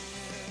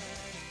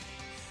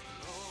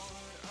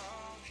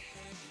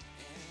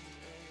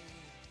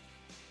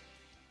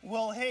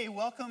Well, hey,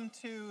 welcome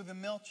to the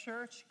Mill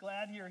Church.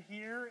 Glad you're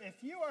here.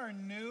 If you are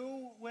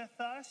new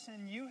with us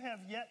and you have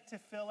yet to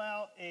fill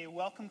out a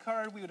welcome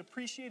card, we would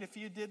appreciate if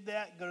you did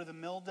that. Go to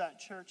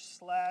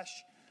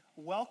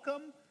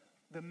themill.church/welcome,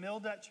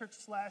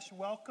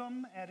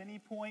 themill.church/welcome at any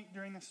point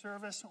during the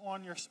service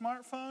on your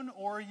smartphone,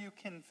 or you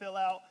can fill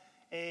out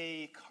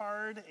a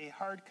card, a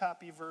hard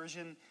copy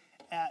version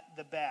at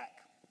the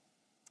back.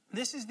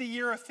 This is the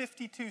year of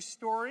 52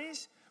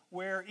 stories,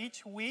 where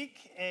each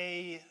week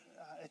a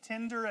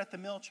attender at the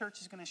Mill Church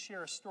is going to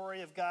share a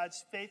story of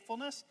God's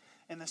faithfulness.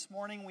 And this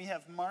morning we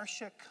have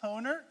Marcia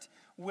Kohnert,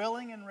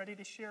 willing and ready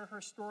to share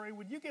her story.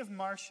 Would you give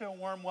Marcia a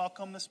warm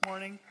welcome this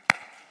morning?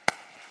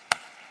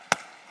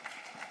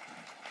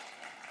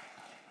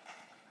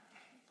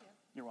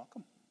 You're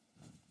welcome.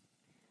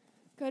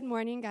 Good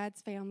morning,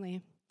 God's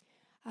family.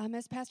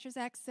 As Pastor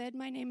Zach said,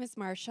 my name is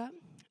Marcia.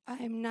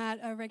 I'm not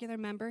a regular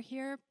member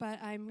here,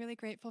 but I'm really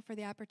grateful for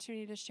the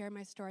opportunity to share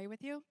my story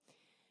with you,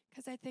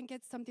 because I think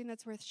it's something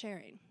that's worth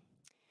sharing.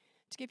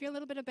 To give you a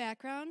little bit of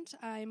background,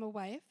 I'm a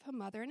wife, a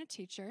mother, and a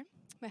teacher.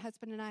 My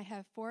husband and I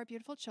have 4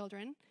 beautiful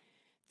children.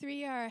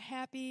 3 are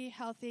happy,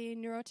 healthy,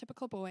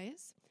 neurotypical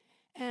boys,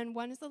 and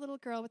 1 is a little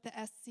girl with the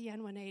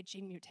SCN1A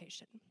gene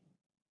mutation.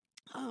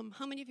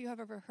 How many of you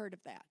have ever heard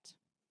of that?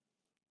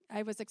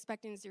 I was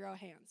expecting 0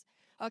 hands.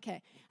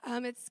 Okay,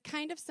 it's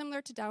kind of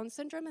similar to Down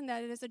syndrome in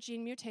that it is a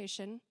gene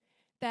mutation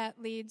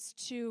that leads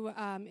to,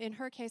 in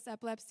her case,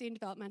 epilepsy and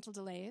developmental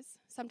delays.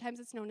 Sometimes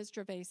it's known as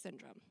Dravet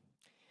syndrome.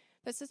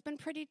 This has been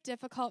pretty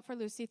difficult for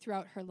Lucy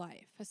throughout her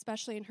life,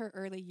 especially in her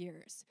early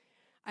years.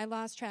 I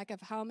lost track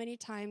of how many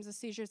times the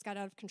seizures got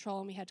out of control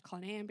and we had to call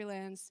an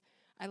ambulance.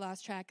 I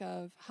lost track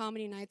of how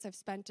many nights I've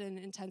spent in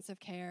intensive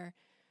care.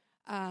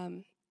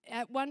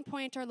 At one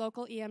point, our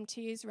local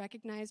EMTs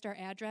recognized our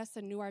address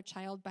and knew our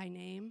child by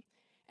name,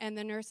 and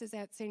the nurses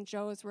at St.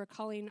 Joe's were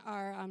calling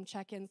our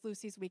check-ins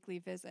Lucy's weekly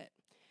visit.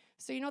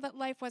 So you know that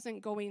life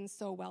wasn't going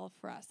so well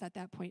for us at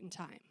that point in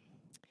time.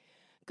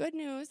 Good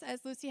news,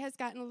 as Lucy has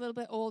gotten a little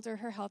bit older,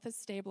 her health has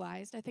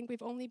stabilized. I think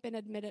we've only been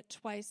admitted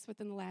twice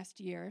within the last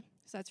year,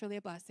 so that's really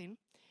a blessing.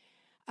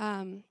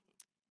 And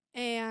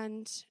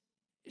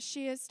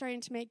she is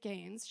starting to make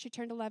gains. She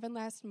turned 11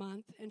 last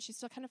month, and she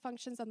still kind of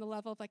functions on the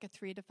level of like a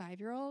 3 to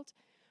 5-year-old,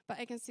 but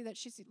I can see that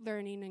she's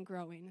learning and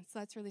growing, so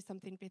that's really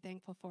something to be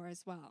thankful for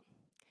as well.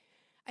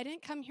 I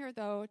didn't come here,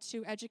 though,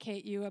 to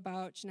educate you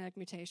about genetic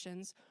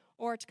mutations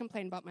or to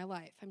complain about my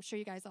life. I'm sure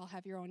you guys all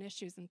have your own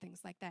issues and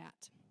things like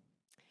that.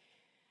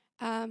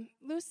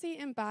 Lucy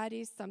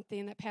embodies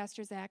something that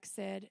Pastor Zach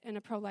said in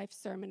a pro-life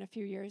sermon a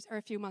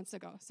few months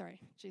ago.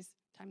 Sorry, geez,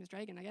 time is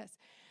dragging, I guess.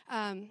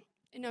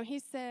 He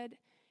said,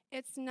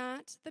 "It's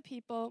not the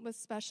people with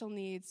special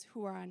needs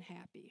who are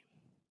unhappy."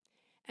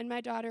 And my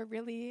daughter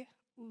really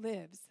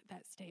lives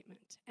that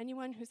statement.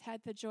 Anyone who's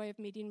had the joy of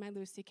meeting my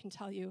Lucy can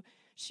tell you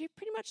she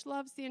pretty much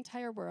loves the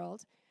entire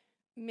world,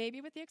 maybe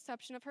with the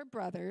exception of her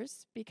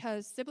brothers,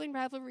 because sibling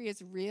rivalry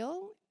is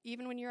real,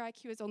 even when your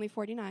IQ is only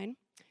 49.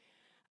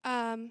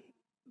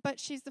 But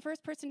she's the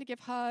first person to give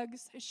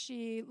hugs.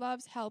 She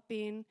loves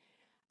helping.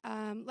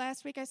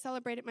 Last week I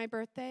celebrated my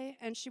birthday,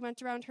 and she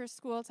went around her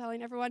school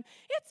telling everyone,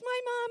 "It's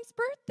my mom's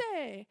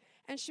birthday!"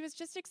 And she was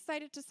just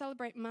excited to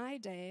celebrate my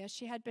day, as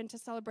she had been to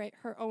celebrate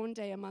her own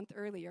day a month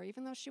earlier,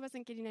 even though she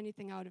wasn't getting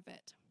anything out of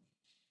it.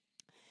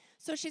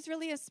 So she's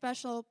really a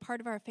special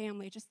part of our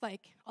family, just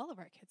like all of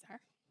our kids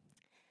are.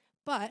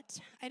 But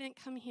I didn't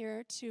come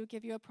here to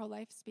give you a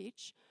pro-life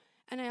speech,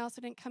 and I also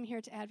didn't come here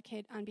to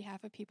advocate on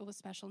behalf of people with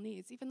special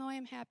needs, even though I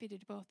am happy to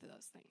do both of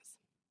those things.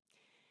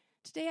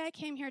 Today I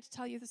came here to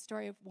tell you the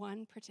story of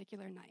one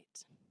particular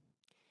night.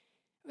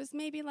 It was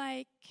maybe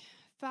like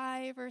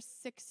 5 or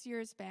 6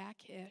 years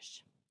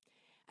back-ish,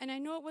 and I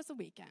know it was a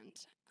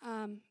weekend,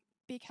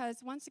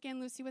 because once again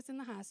Lucy was in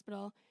the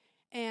hospital,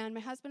 and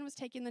my husband was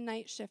taking the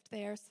night shift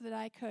there so that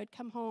I could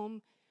come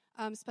home,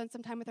 spend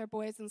some time with our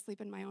boys, and sleep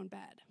in my own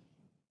bed.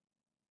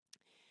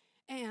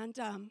 And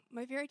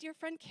my very dear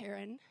friend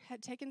Karen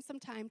had taken some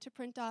time to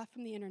print off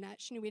from the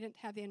internet. She knew we didn't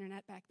have the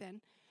internet back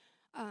then.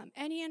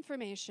 Any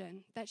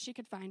information that she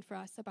could find for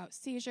us about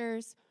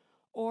seizures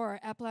or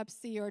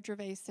epilepsy or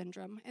Dravet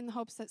syndrome, in the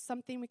hopes that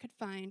something we could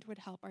find would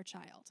help our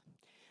child.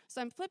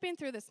 So I'm flipping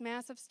through this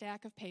massive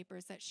stack of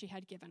papers that she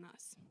had given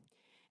us.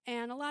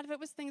 And a lot of it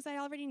was things I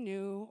already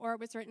knew, or it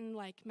was written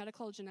like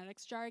medical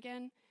genetics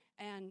jargon,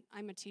 and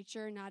I'm a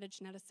teacher, not a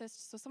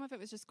geneticist, so some of it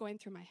was just going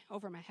through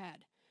over my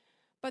head.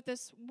 But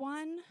this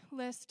one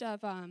list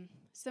of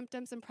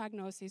symptoms and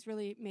prognoses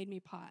really made me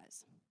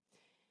pause.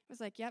 It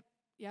was like, yep,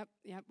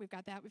 we've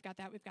got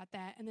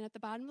that. And then at the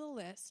bottom of the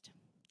list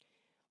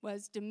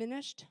was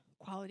diminished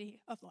quality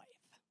of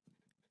life.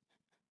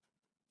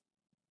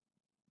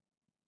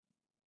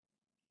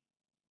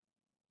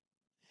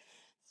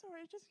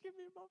 Sorry, just give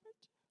me a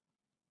moment.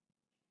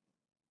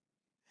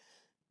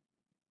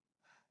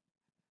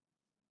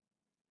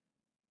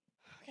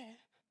 Okay.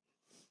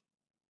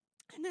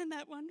 And then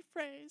that one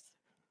phrase,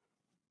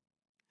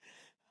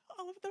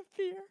 all of the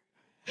fear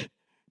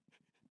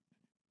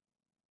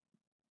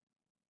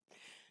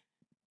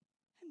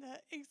and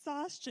the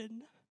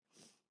exhaustion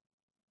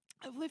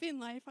of living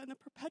life on the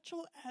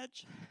perpetual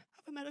edge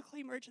of a medical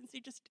emergency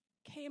just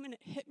came and it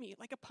hit me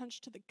like a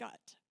punch to the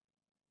gut.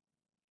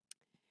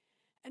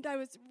 And I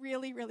was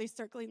really, really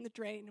circling the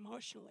drain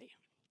emotionally.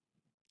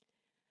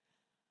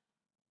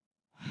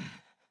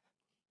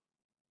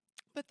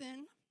 But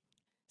then,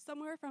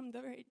 somewhere from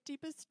the very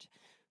deepest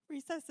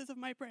recesses of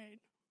my brain,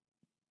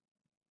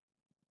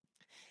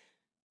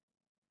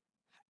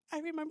 I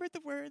remembered the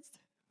words,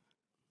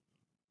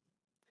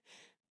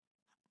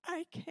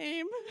 I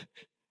came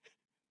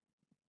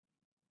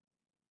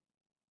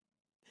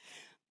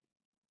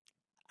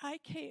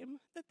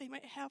that they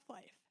might have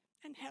life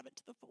and have it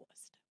to the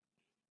fullest.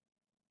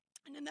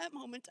 And in that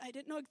moment, I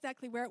didn't know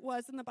exactly where it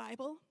was in the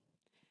Bible,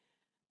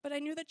 but I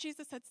knew that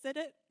Jesus had said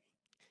it,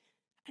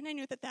 and I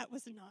knew that that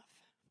was enough.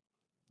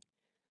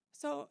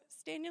 So,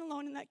 standing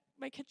alone in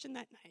my kitchen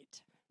that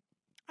night,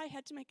 I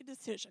had to make a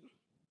decision.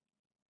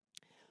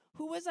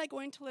 Who was I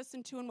going to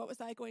listen to, and what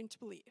was I going to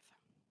believe?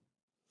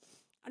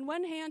 On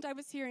one hand, I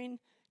was hearing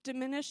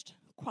diminished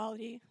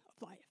quality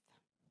of life.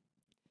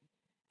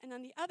 And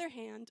on the other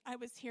hand, I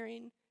was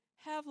hearing,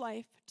 have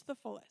life to the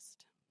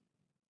fullest.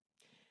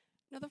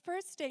 Now, the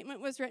first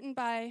statement was written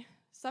by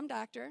some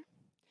doctor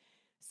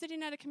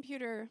sitting at a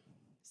computer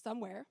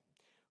somewhere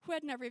who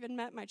had never even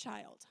met my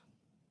child.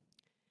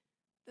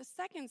 The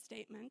second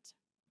statement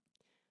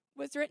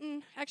was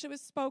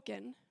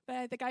spoken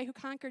by the guy who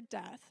conquered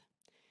death,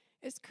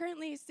 is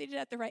currently seated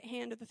at the right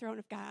hand of the throne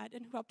of God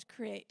and who helped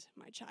create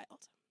my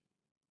child.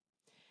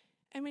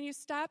 And when you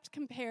stop to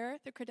compare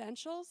the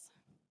credentials,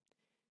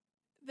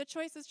 the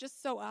choice is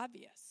just so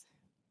obvious.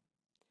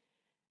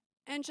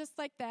 And just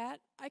like that,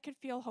 I could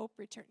feel hope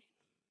returning.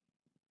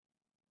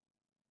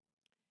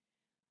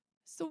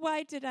 So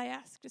why did I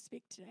ask to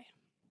speak today?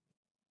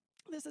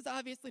 This is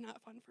obviously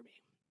not fun for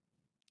me.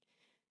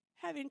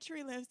 Having to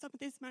relive some of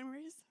these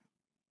memories.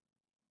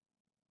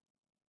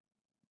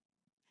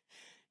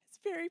 It's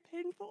very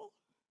painful.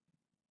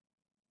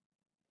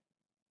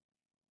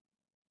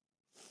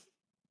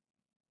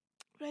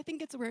 But I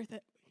think it's worth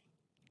it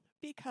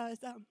because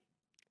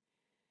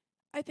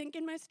I think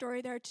in my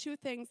story there are two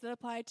things that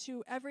apply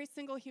to every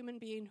single human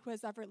being who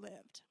has ever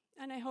lived.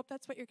 And I hope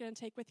that's what you're going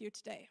to take with you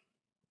today.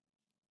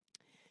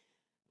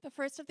 The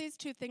first of these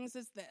two things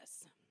is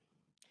this.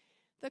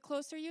 The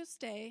closer you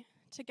stay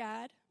to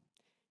God,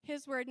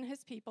 His Word, and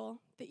His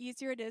people, the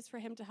easier it is for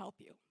Him to help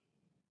you.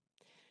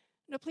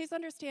 Now, please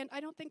understand, I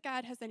don't think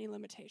God has any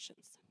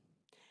limitations.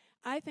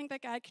 I think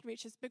that God can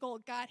reach His big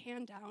old God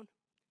hand down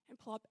and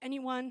pull up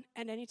anyone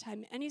at any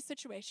time, any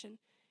situation,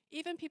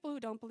 even people who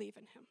don't believe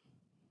in Him.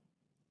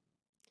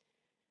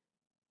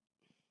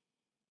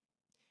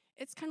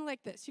 It's kind of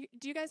like this.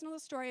 Do you guys know the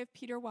story of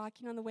Peter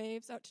walking on the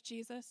waves out to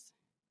Jesus?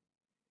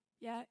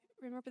 Yeah,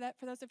 remember that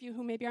for those of you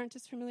who maybe aren't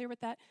as familiar with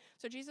that?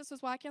 So Jesus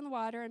was walking on the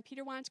water, and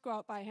Peter wanted to go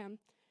out by him.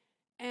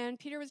 And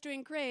Peter was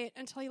doing great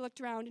until he looked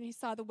around and he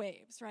saw the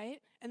waves, right?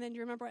 And then do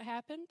you remember what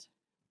happened?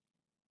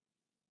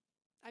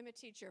 I'm a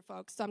teacher,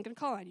 folks, so I'm going to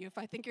call on you if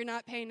I think you're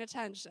not paying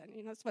attention.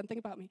 You know, that's one thing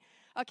about me.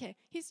 Okay,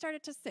 he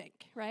started to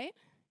sink, right?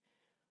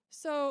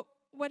 So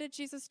what did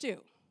Jesus do?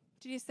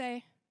 Did he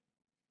say,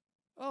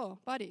 oh,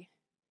 buddy,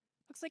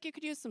 looks like you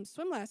could use some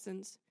swim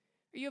lessons.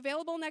 Are you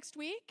available next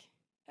week?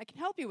 I can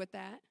help you with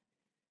that.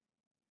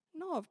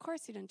 No, of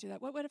course he didn't do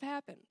that. What would have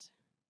happened?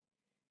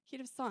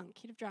 He'd have sunk.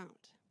 He'd have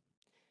drowned.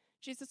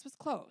 Jesus was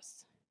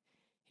close.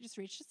 He just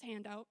reached his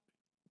hand out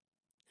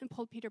and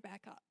pulled Peter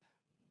back up.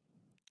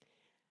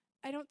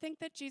 I don't think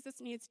that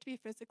Jesus needs to be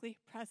physically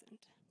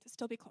present to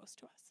still be close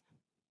to us.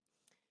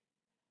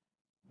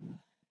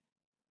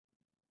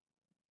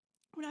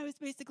 When I was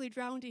basically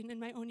drowning in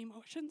my own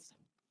emotions,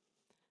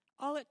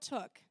 all it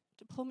took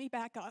to pull me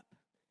back up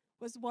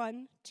was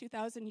one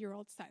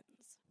 2,000-year-old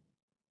sentence.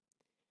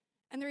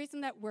 And the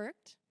reason that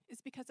worked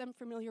is because I'm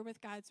familiar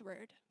with God's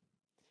word.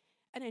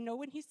 And I know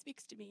when He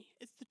speaks to me,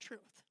 it's the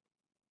truth.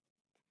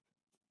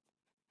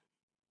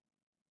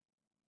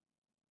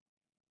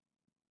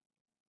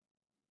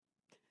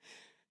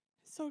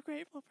 So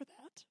grateful for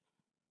that.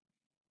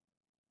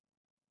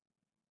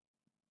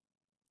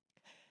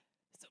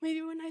 So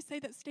maybe when I say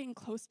that staying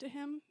close to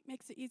Him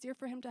makes it easier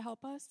for Him to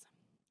help us,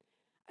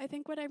 I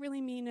think what I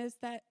really mean is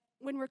that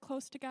when we're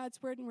close to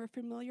God's word and we're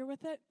familiar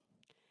with it,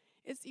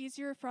 it's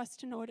easier for us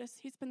to notice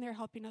He's been there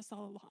helping us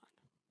all along.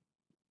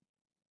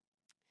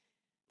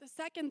 The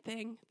second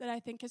thing that I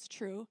think is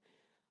true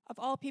of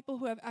all people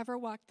who have ever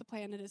walked the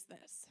planet is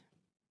this.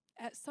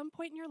 At some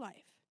point in your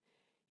life,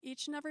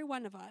 each and every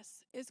one of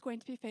us is going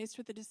to be faced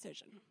with a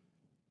decision.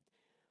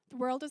 The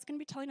world is going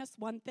to be telling us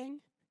one thing,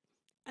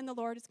 and the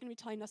Lord is going to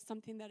be telling us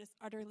something that is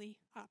utterly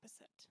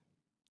opposite.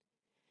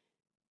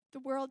 The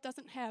world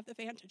doesn't have the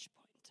vantage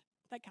point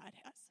that God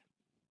has.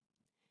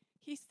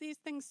 He sees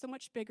things so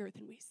much bigger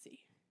than we see.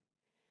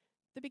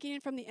 The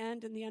beginning from the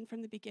end and the end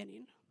from the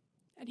beginning.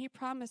 And He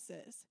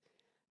promises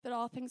that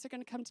all things are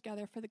going to come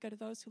together for the good of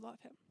those who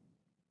love Him.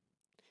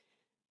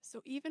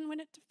 So even when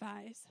it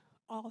defies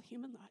all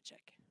human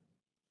logic,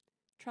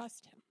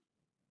 trust Him.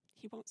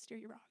 He won't steer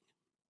you wrong.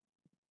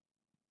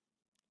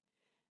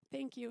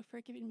 Thank you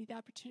for giving me the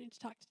opportunity to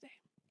talk today.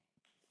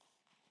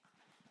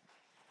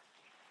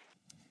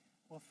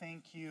 Well,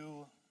 thank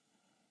you,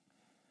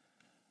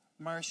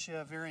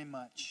 Marcia, very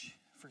much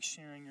for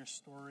sharing your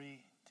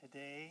story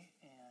today,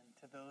 and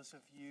to those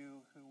of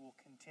you who will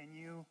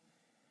continue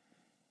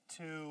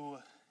to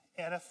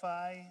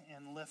edify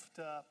and lift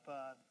up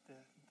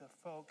the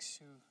folks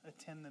who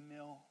attend the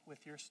meal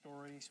with your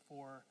stories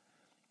for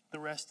the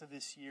rest of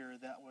this year.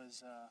 That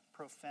was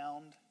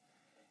profound,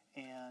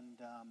 and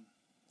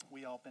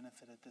we all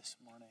benefited this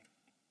morning.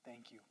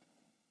 Thank you.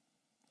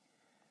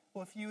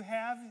 Well, if you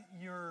have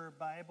your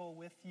Bible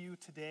with you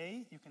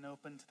today, you can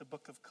open to the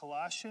book of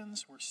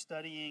Colossians. We're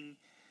studying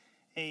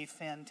a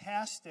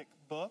fantastic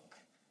book.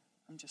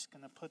 I'm just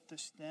going to put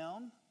this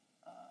down.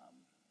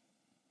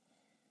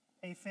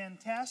 A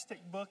fantastic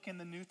book in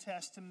the New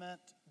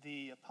Testament.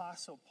 The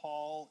Apostle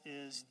Paul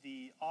is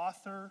the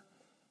author.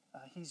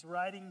 He's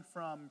writing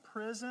from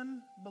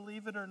prison,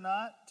 believe it or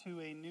not,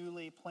 to a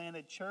newly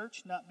planted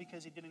church, not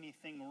because he did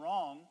anything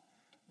wrong,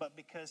 but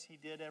because he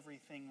did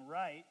everything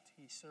right.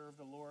 He served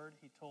the Lord.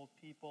 He told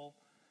people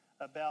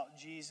about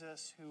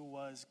Jesus, who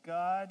was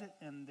God,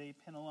 and they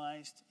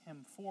penalized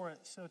him for it.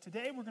 So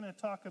today we're going to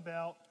talk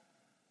about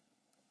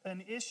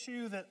an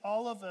issue that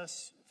all of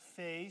us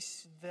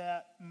face,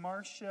 that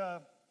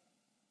Marcia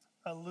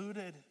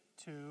alluded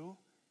to,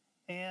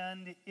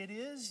 and it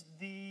is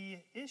the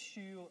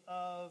issue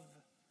of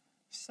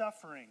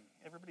suffering.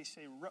 Everybody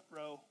say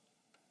ruh-roh.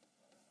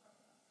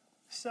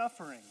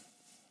 Suffering.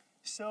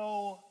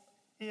 So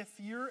if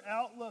your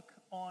outlook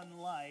on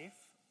life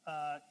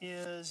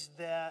is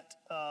that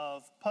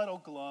of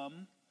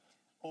Puddleglum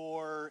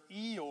or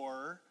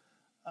Eeyore,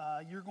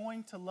 you're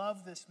going to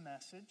love this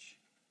message.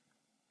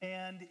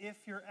 And if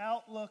your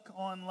outlook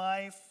on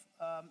life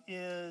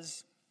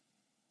is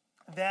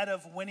that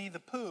of Winnie the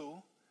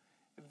Pooh,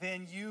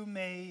 then you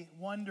may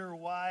wonder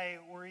why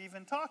we're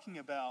even talking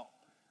about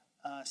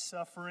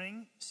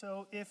suffering.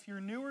 So if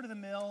you're newer to the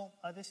mill,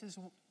 this is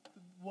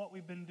what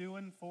we've been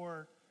doing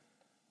for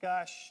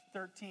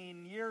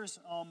 13 years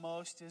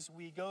almost, is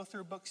we go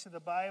through books of the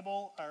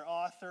Bible. Our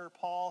author,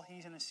 Paul,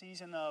 he's in a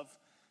season of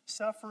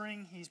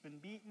suffering. He's been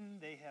beaten.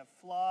 They have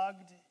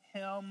flogged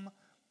him,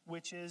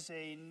 which is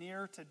a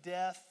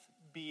near-to-death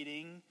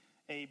beating,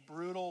 a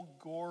brutal,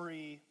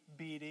 gory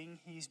beating.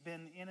 He's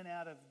been in and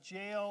out of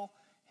jail.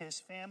 His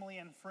family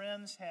and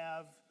friends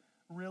have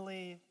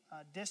really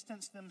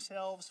distanced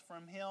themselves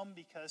from him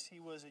because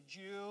he was a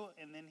Jew,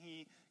 and then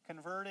he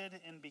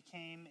converted and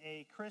became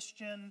a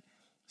Christian.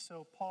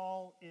 So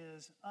Paul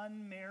is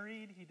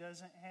unmarried. He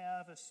doesn't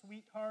have a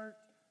sweetheart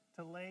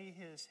to lay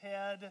his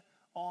head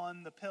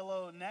on the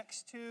pillow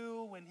next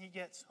to when he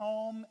gets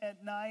home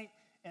at night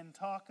and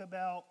talk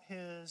about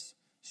his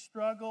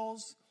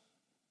struggles.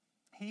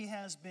 He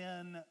has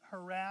been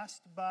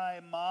harassed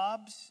by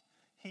mobs.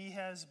 He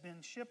has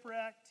been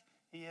shipwrecked.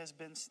 He has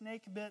been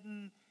snake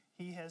bitten.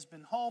 He has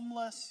been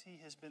homeless. He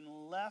has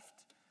been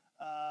left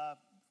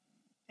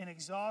in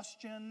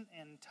exhaustion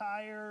and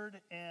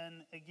tired.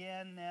 And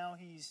again, now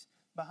he's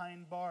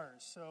behind bars.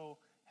 So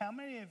how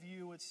many of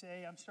you would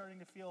say, I'm starting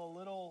to feel a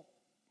little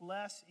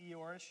less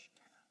Eeyorish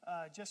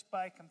just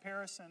by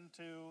comparison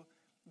to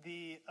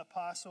the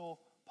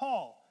Apostle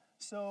Paul?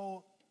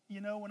 So,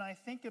 when I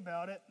think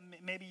about it,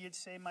 maybe you'd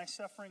say my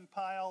suffering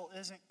pile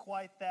isn't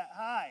quite that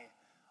high,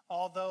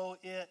 although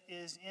it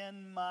is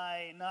in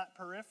my not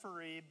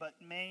periphery but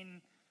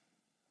main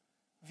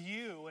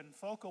view and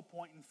focal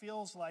point and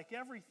feels like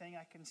everything.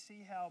 I can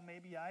see how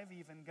maybe I've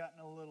even gotten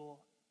a little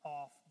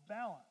off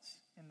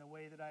balance in the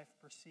way that I've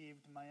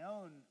perceived my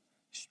own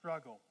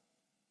struggle.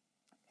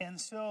 And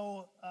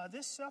so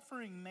this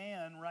suffering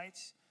man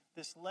writes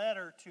this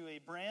letter to a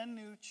brand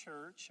new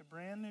church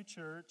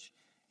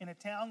in a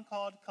town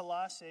called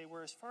Colossae,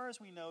 where as far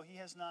as we know, he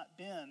has not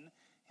been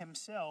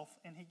himself.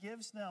 And he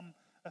gives them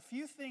a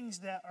few things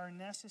that are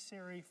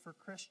necessary for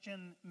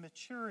Christian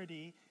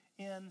maturity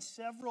in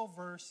several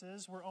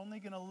verses. We're only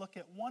going to look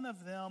at one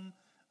of them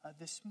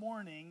this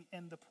morning.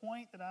 And the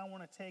point that I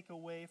want to take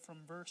away from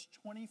verse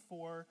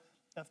 24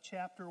 of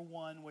chapter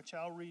 1, which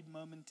I'll read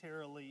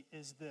momentarily,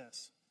 is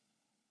this.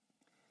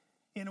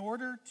 In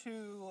order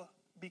to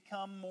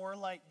become more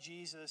like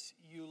Jesus,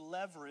 you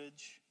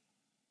leverage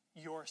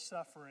your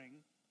suffering.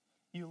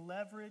 You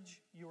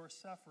leverage your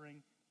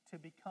suffering to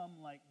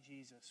become like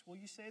Jesus. Will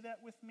you say that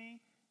with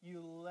me?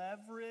 You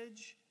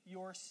leverage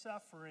your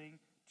suffering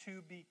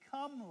to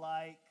become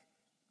like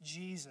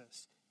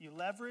Jesus. You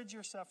leverage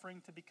your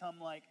suffering to become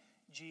like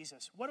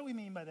Jesus. What do we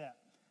mean by that?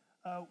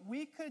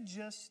 We could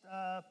just,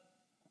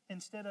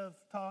 instead of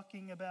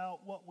talking about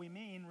what we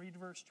mean, read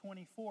verse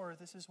 24.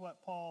 This is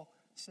what Paul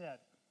said.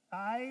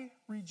 I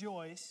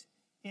rejoice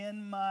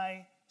in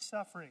my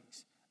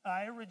sufferings.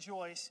 I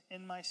rejoice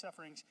in my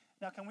sufferings.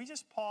 Now, can we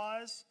just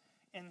pause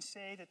and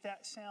say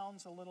that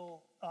sounds a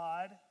little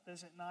odd,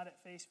 does it not,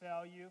 at face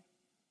value?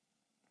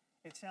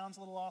 It sounds a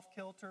little off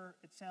kilter.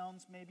 It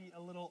sounds maybe a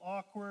little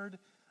awkward.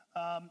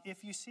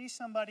 If you see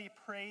somebody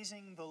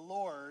praising the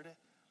Lord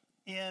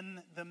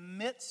in the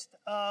midst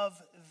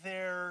of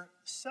their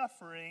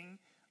suffering,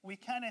 we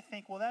kind of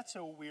think, well, that's a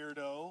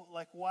weirdo.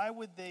 Like, why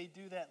would they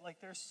do that?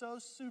 Like, they're so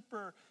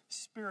super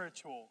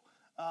spiritual.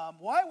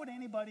 Why would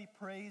anybody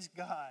praise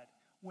God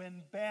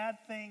when bad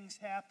things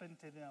happen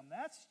to them?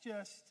 That's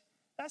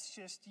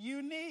just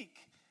unique.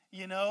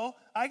 You know,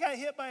 I got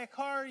hit by a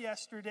car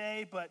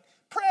yesterday, but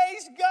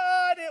praise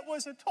God it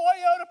was a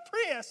Toyota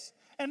Prius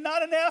and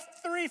not an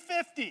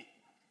F-350.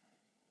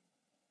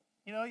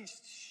 You know, you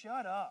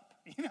shut up.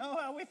 You know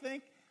how we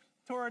think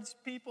towards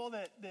people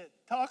that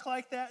talk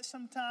like that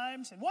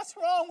sometimes? And what's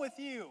wrong with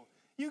you?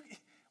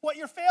 What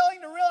you're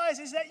failing to realize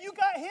is that you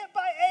got hit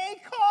by a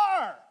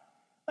car.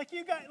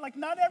 Like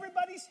not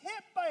everybody's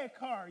hit by a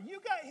car. You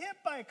got hit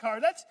by a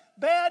car. That's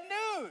bad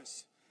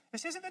news.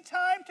 This isn't the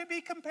time to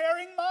be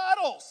comparing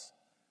models,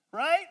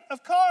 right,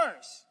 of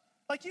cars.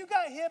 Like you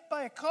got hit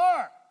by a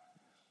car.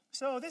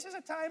 So this is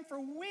a time for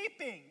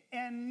weeping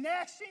and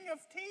gnashing of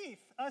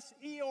teeth, us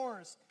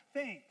Eeyores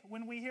think,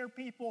 when we hear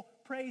people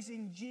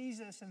praising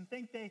Jesus and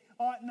think they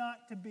ought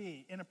not to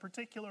be in a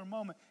particular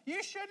moment.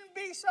 You shouldn't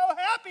be so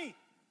happy.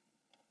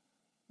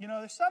 You know,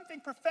 there's something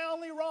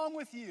profoundly wrong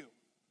with you.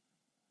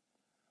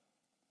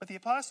 But the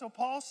Apostle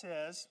Paul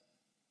says,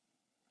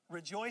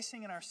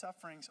 rejoicing in our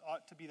sufferings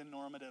ought to be the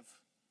normative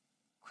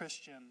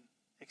Christian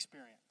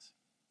experience.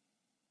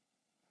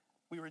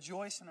 We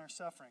rejoice in our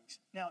sufferings.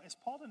 Now, is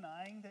Paul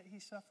denying that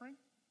he's suffering?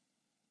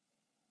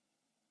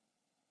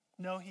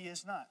 No, he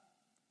is not.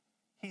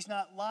 He's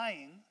not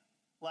lying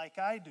like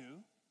I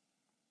do,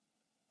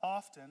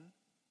 often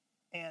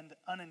and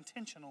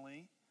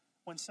unintentionally,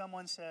 when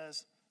someone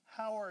says,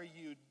 "How are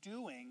you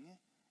doing?"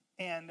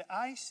 And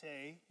I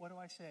say, what do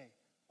I say?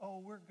 "Oh,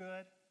 we're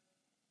good.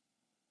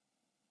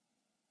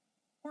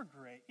 We're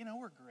great. You know,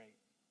 we're great.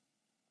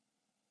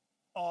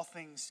 All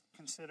things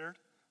considered."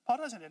 Paul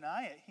doesn't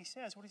deny it. He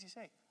says, what does he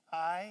say?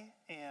 I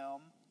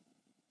am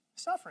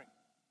suffering.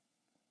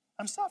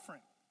 I'm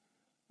suffering.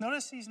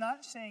 Notice he's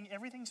not saying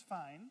everything's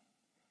fine.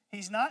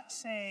 He's not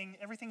saying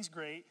everything's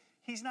great.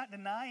 He's not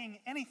denying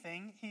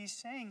anything. He's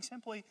saying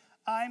simply,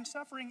 I'm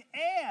suffering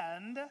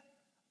and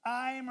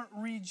I'm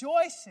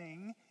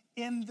rejoicing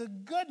in the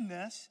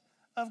goodness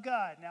of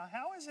God. Now,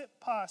 how is it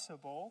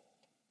possible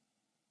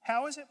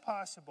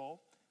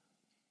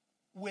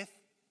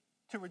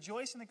to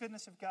rejoice in the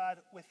goodness of God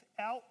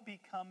without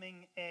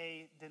becoming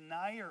a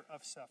denier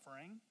of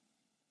suffering?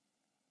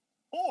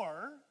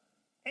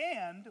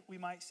 And we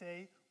might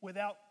say,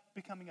 without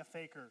becoming a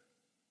faker.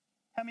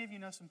 How many of you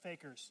know some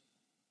fakers?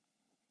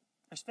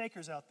 There's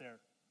fakers out there,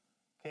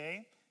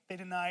 okay? They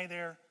deny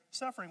their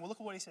suffering. Well,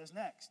 look at what he says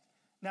next.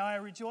 Now I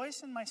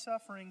rejoice in my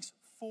sufferings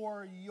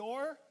for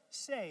your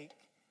sake,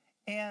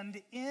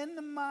 and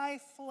in my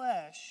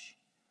flesh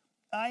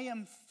I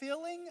am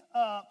filling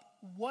up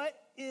what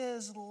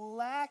is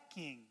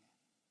lacking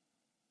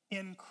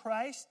in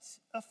Christ's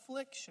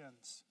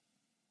afflictions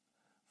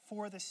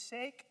for the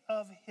sake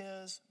of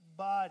his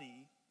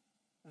body,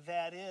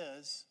 that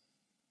is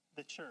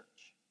the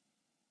church.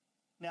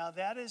 Now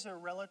that is a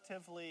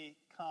relatively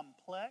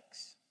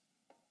complex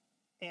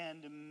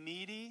and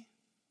meaty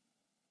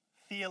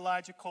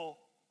theological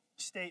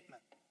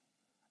statement.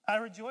 I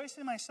rejoice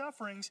in my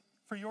sufferings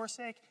for your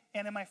sake,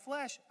 and in my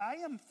flesh I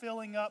am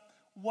filling up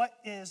what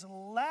is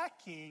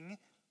lacking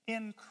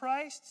in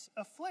Christ's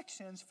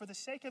afflictions for the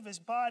sake of his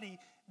body,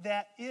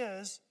 that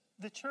is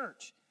the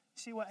church.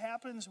 See, what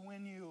happens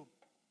when you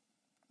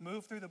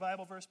move through the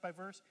Bible verse by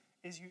verse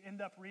is you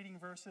end up reading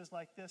verses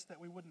like this that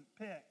we wouldn't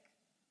pick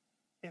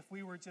if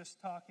we were just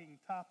talking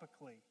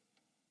topically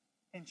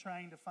and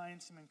trying to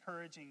find some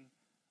encouraging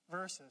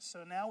verses.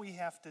 So now we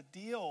have to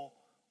deal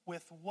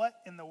with what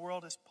in the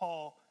world is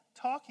Paul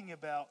talking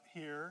about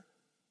here.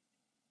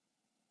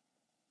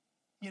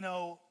 You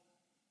know,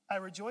 I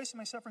rejoice in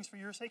my sufferings for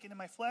your sake, and in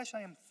my flesh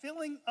I am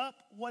filling up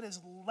what is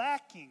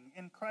lacking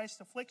in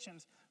Christ's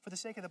afflictions for the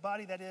sake of the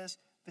body, that is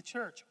the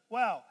church.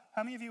 Wow,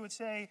 how many of you would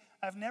say,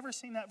 I've never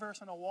seen that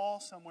verse on a wall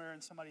somewhere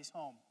in somebody's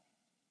home?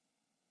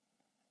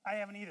 I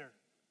haven't either.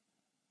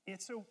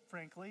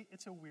 Frankly,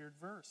 it's a weird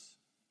verse.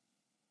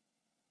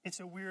 It's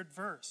a weird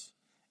verse.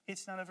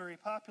 It's not a very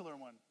popular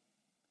one.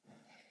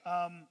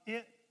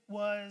 It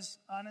was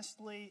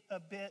honestly a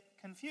bit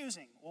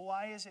confusing. Well,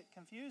 why is it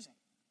confusing?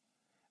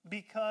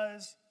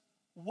 Because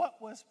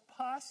what was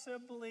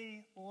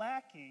possibly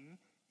lacking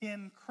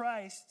in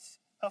Christ's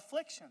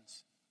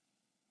afflictions?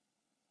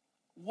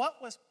 What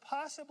was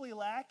possibly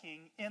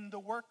lacking in the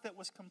work that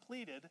was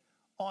completed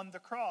on the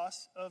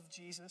cross of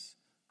Jesus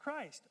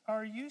Christ?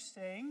 Are you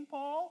saying,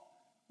 Paul,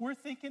 we're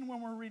thinking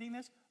when we're reading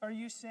this, are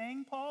you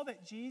saying, Paul,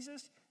 that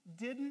Jesus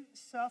didn't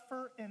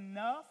suffer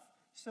enough,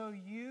 so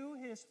you,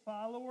 his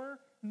follower,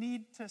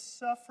 need to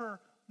suffer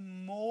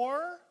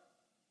more?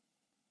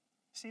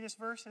 See, this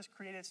verse has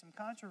created some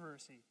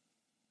controversy.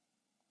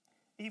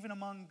 Even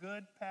among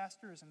good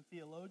pastors and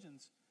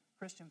theologians,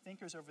 Christian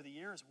thinkers over the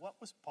years, what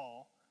was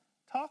Paul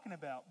talking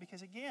about?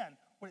 Because again,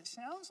 what it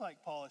sounds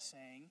like Paul is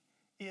saying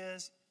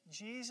is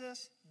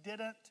Jesus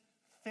didn't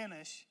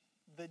finish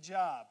the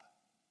job.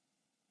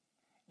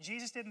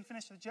 Jesus didn't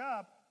finish the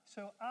job,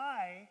 so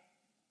I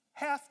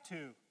have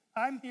to.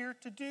 I'm here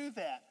to do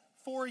that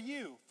for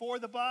you, for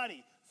the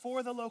body,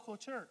 for the local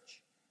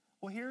church.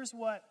 Well, here's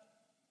what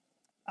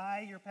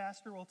I, your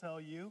pastor, will tell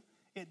you,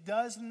 It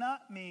does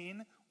not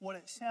mean what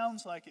it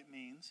sounds like it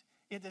means.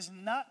 It does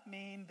not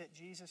mean that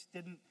Jesus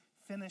didn't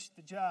finish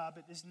the job.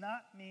 It does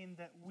not mean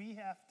that we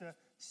have to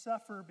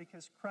suffer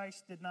because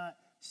Christ did not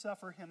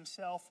suffer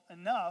himself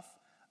enough.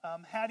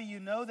 How do you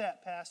know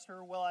that,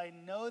 Pastor? Well, I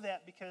know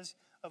that because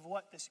of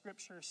what the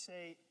scriptures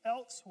say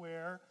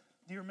elsewhere.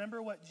 Do you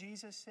remember what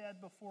Jesus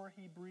said before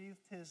he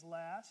breathed his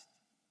last?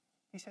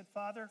 He said,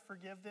 Father,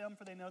 forgive them,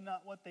 for they know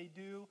not what they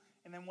do.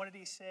 And then what did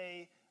he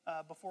say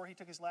before he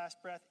took his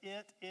last breath?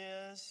 It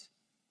is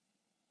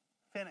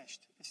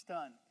finished. It's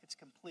done. It's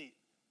complete.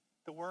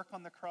 The work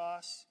on the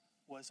cross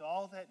was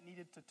all that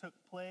needed to took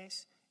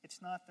place.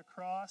 It's not the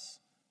cross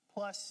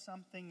plus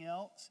something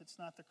else. It's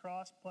not the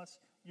cross plus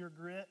your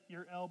grit,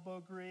 your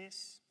elbow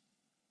grease.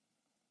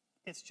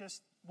 It's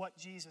just what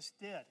Jesus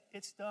did.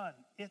 It's done.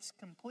 It's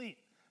complete.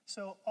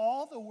 So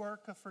all the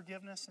work of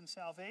forgiveness and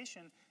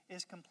salvation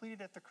is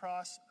completed at the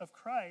cross of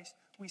Christ.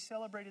 We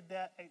celebrated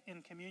that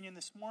in communion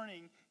this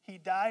morning. He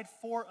died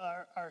for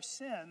our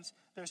sins.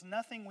 There's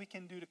nothing we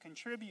can do to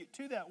contribute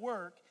to that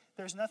work.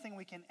 There's nothing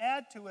we can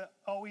add to it.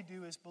 All we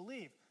do is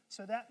believe.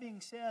 So that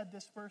being said,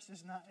 this verse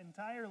is not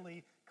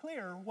entirely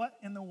clear. What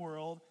in the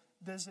world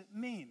does it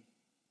mean?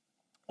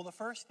 Well, the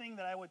first thing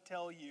that I would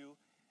tell you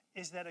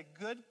is that a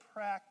good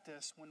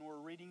practice when we're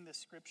reading the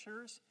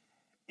scriptures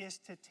is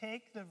to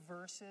take the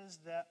verses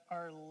that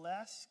are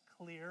less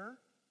clear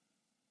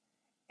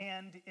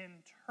and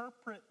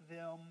interpret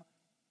them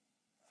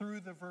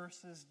through the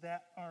verses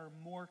that are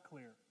more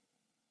clear.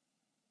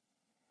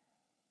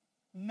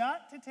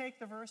 Not to take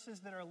the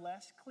verses that are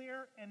less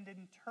clear and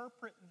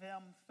interpret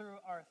them through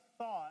our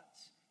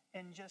thoughts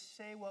and just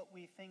say what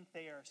we think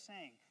they are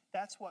saying.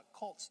 That's what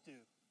cults do.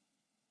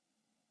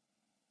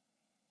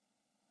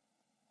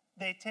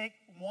 They take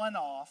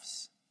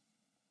one-offs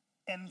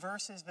and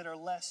verses that are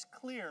less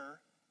clear,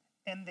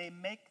 and they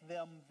make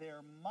them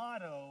their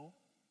motto.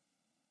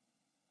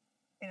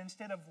 And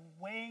instead of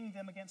weighing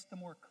them against the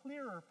more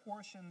clearer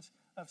portions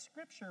of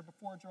Scripture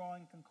before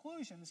drawing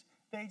conclusions,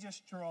 they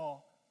just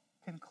draw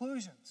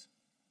conclusions.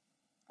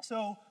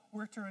 So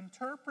we're to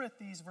interpret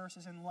these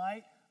verses in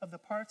light of the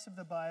parts of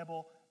the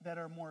Bible that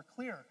are more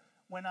clear.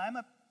 When I'm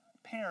a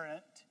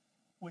parent,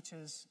 which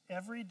is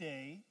every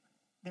day,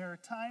 there are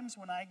times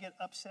when I get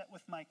upset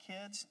with my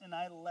kids and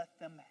I let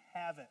them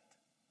have it.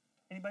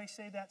 Anybody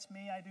say that's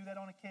me? I do that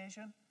on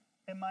occasion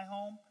in my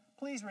home.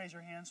 Please raise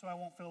your hand so I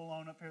won't feel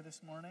alone up here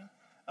this morning.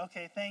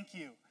 Okay, thank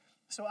you.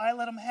 So I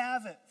let them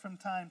have it from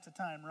time to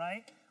time,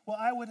 right? Well,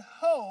 I would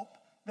hope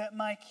that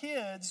my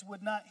kids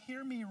would not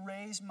hear me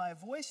raise my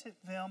voice at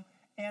them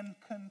and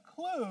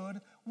conclude,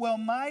 well,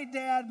 my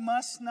dad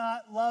must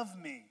not love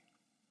me.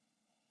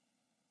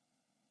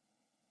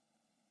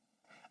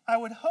 I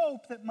would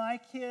hope that my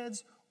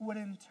kids would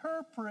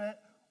interpret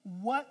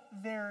what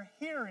they're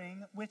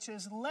hearing, which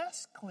is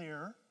less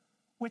clear,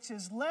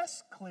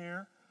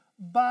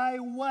 by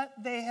what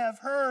they have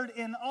heard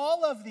in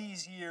all of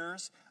these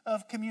years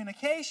of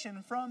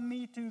communication from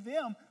me to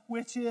them,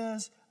 which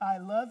is, I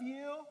love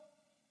you,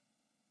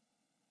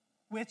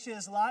 which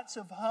is lots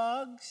of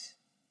hugs,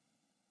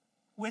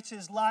 which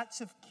is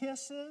lots of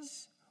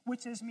kisses,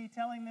 which is me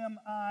telling them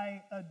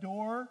I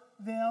adore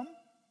them,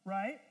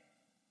 right?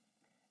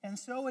 And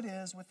so it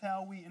is with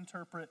how we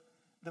interpret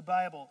the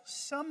Bible.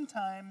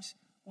 Sometimes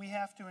we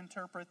have to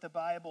interpret the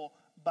Bible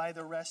by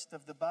the rest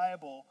of the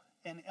Bible,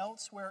 and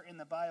elsewhere in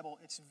the Bible,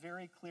 it's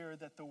very clear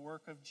that the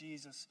work of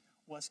Jesus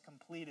was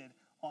completed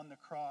on the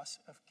cross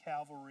of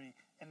Calvary,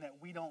 and that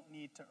we don't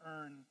need to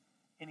earn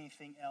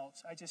anything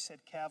else. I just said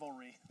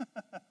cavalry.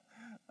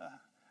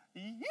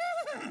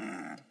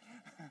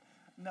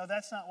 No,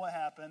 that's not what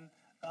happened.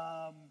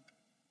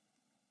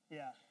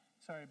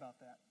 Sorry about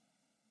that.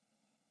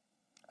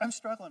 I'm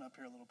struggling up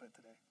here a little bit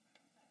today.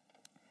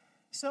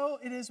 So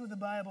it is with the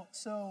Bible.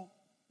 So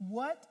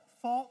what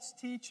false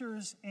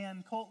teachers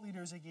and cult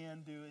leaders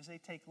again do is they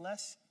take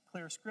less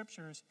clear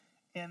scriptures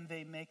and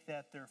they make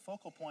that their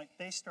focal point.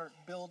 They start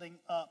building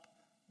up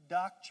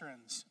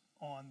doctrines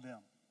on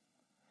them.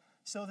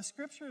 So the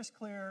scripture is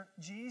clear.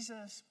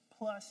 Jesus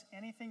plus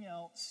anything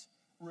else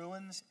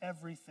ruins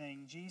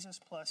everything. Jesus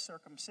plus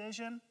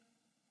circumcision.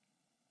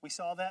 We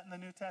saw that in the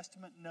New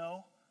Testament.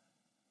 No.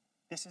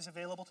 This is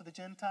available to the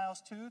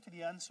Gentiles too, to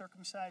the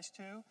uncircumcised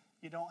too.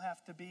 You don't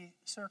have to be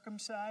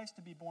circumcised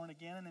to be born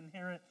again and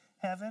inherit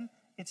heaven.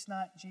 It's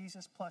not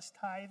Jesus plus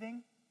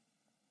tithing.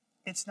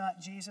 It's not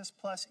Jesus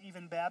plus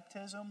even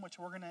baptism, which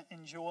we're going to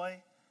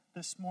enjoy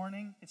this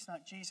morning. It's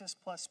not Jesus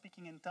plus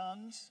speaking in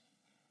tongues.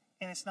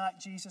 And it's not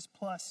Jesus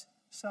plus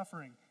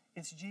suffering.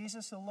 It's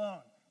Jesus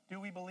alone.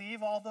 Do we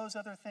believe all those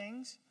other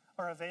things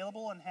are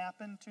available and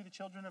happen to the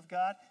children of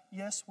God?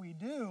 Yes, we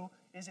do.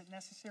 Is it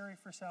necessary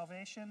for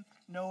salvation?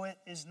 No, it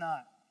is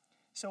not.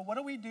 So what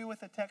do we do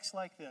with a text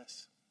like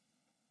this?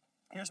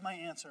 Here's my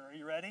answer. Are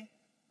you ready?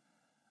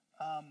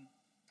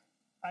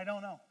 I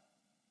don't know.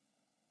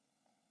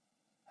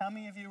 How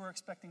many of you were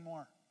expecting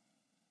more?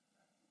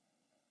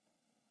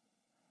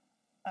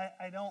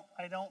 I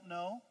don't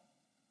know.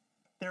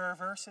 There are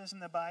verses in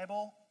the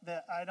Bible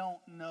that I don't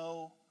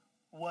know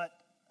what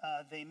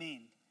they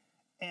mean.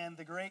 And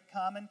the great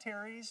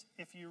commentaries,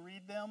 if you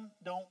read them,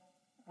 don't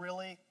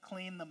really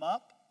clean them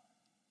up.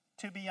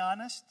 To be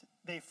honest,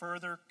 they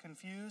further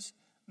confuse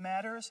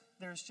matters.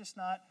 There's just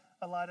not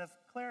a lot of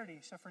clarity.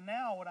 So for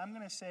now, what I'm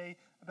going to say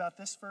about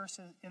this verse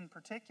in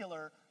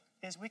particular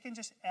is we can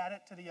just add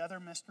it to the other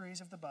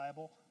mysteries of the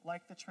Bible,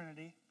 like the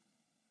Trinity,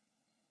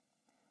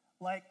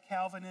 like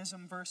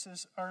Calvinism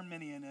versus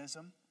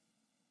Arminianism,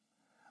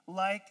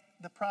 like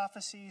the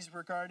prophecies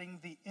regarding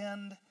the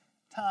end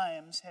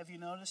times. Have you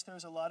noticed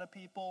there's a lot of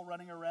people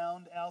running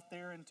around out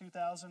there in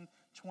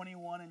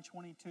 2021 and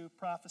 22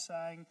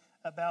 prophesying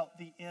about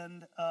the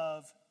end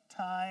of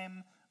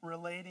time,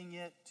 relating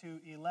it to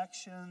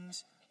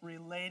elections,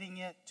 relating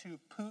it to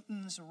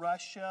Putin's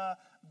Russia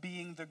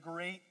being the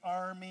great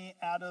army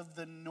out of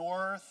the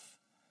north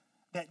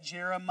that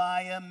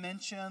Jeremiah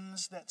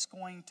mentions that's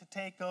going to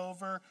take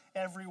over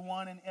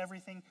everyone and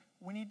everything.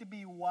 We need to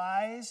be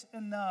wise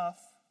enough,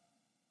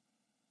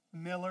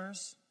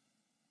 Millers,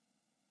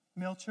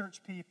 Mill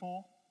Church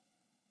people,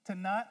 to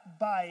not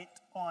bite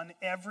on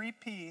every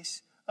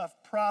piece of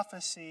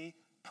prophecy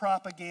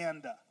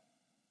propaganda.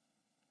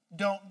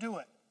 Don't do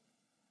it.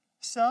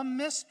 Some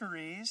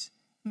mysteries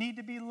need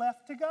to be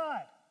left to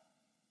God.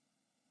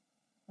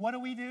 What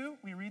do?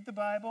 We read the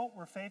Bible.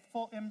 We're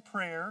faithful in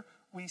prayer.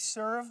 We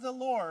serve the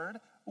Lord.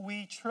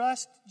 We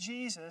trust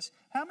Jesus.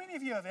 How many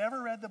of you have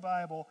ever read the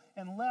Bible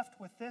and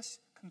left with this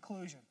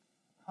conclusion?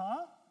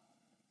 Huh?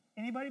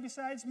 Anybody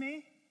besides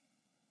me?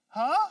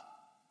 Huh?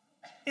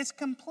 It's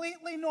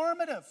completely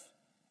normative.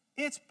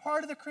 It's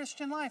part of the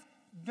Christian life.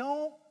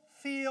 Don't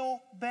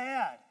feel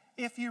bad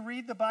if you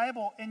read the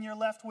Bible and you're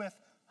left with,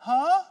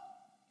 huh?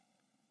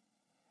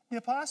 The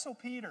Apostle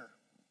Peter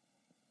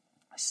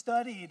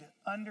studied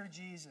under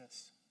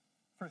Jesus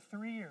for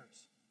 3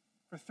 years.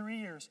 For 3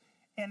 years.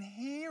 And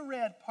he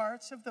read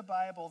parts of the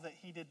Bible that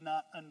he did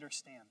not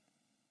understand.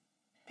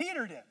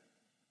 Peter did,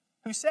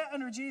 who sat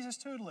under Jesus'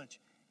 tutelage.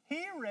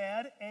 He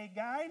read a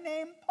guy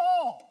named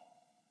Paul,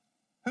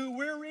 who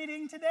we're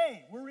reading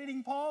today. We're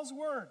reading Paul's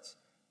words.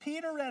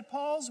 Peter read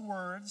Paul's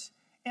words,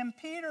 and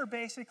Peter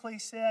basically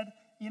said,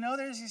 you know,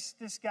 there's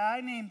this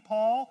guy named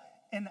Paul,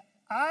 and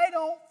I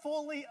don't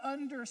fully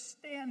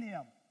understand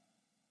him.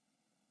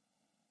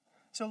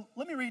 So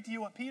let me read to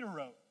you what Peter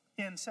wrote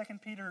in 2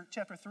 Peter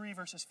chapter 3,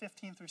 verses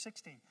 15 through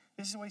 16.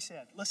 This is what he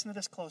said. Listen to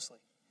this closely.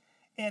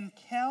 And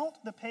count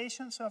the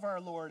patience of our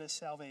Lord as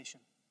salvation,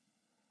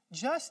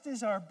 just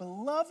as our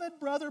beloved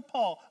brother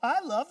Paul,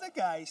 I love the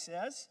guy, he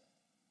says,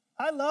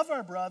 I love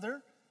our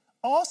brother,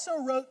 also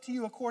wrote to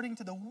you according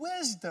to the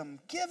wisdom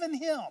given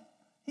him.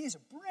 He's a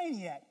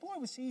brainiac. Boy,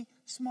 was he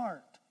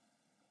smart.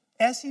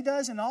 As he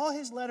does in all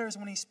his letters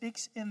when he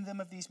speaks in them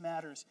of these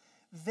matters.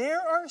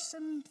 There are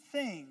some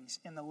things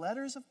in the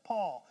letters of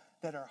Paul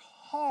that are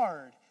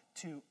hard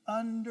to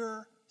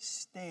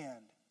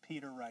understand,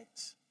 Peter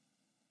writes,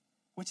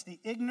 which the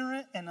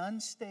ignorant and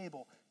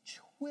unstable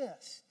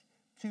twist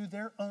to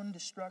their own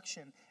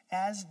destruction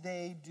as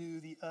they do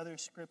the other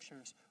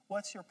scriptures.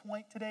 What's your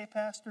point today,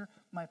 Pastor?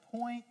 My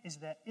point is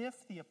that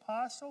if the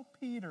Apostle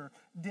Peter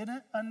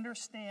didn't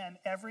understand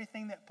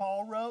everything that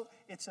Paul wrote,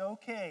 it's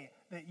okay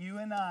that you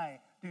and I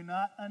do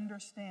not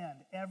understand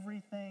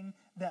everything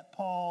that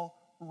Paul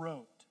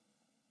wrote.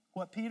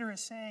 What Peter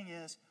is saying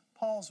is,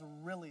 Paul's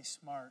really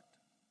smart.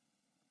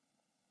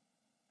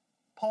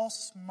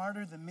 Paul's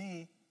smarter than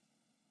me.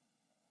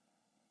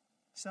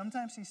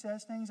 Sometimes he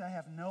says things I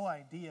have no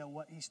idea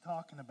what he's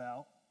talking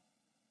about.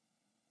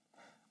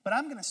 But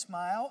I'm going to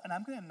smile, and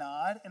I'm going to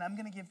nod, and I'm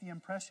going to give the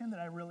impression that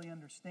I really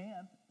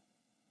understand.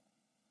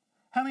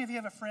 How many of you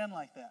have a friend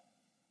like that?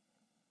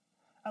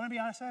 I'm going to be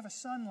honest, I have a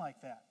son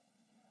like that.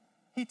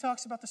 He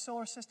talks about the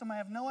solar system. I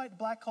have no idea,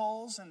 black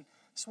holes and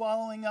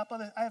swallowing up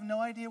other. I have no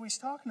idea what he's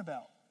talking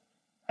about.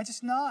 I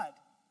just nod.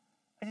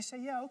 I just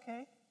say, yeah,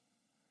 okay.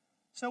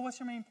 So what's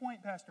your main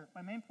point, Pastor?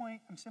 My main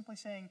point, I'm simply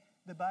saying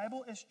the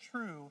Bible is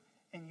true,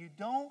 and you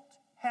don't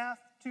have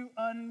to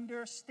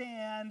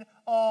understand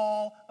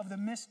all of the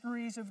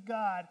mysteries of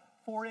God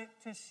for it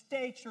to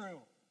stay true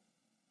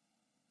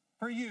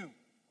for you.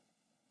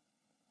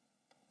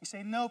 You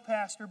say, no,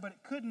 Pastor, but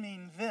it could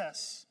mean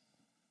this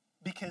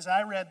because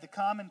I read the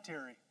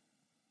commentary.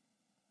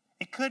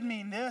 It could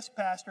mean this,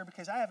 Pastor,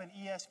 because I have an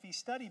ESV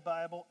study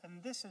Bible,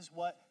 and this is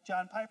what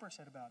John Piper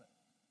said about it.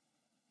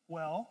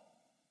 Well,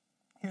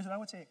 here's what I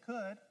would say it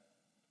could.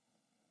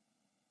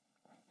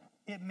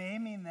 It may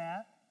mean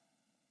that.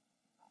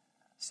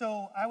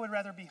 So I would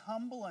rather be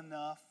humble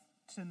enough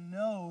to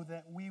know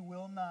that we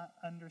will not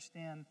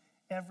understand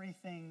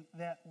everything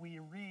that we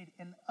read.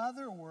 In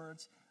other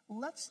words,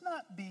 let's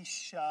not be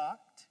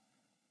shocked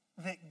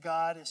that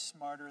God is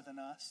smarter than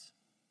us.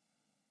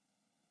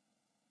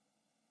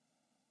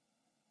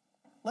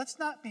 Let's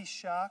not be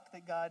shocked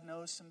that God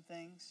knows some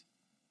things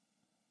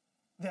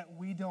that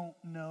we don't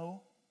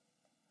know.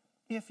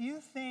 If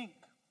you think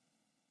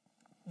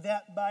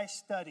that by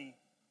study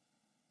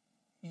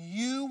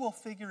you will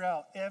figure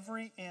out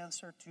every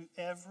answer to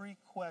every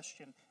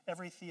question,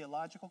 every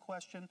theological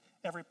question,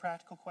 every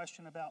practical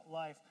question about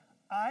life,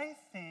 I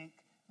think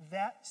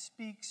that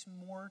speaks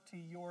more to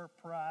your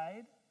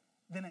pride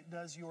than it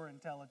does your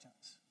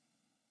intelligence.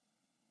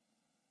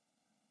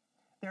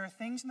 There are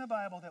things in the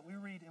Bible that we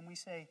read and we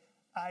say,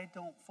 I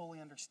don't fully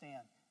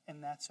understand,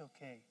 and that's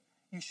okay.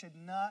 You should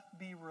not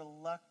be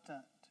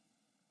reluctant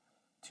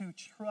to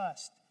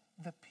trust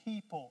the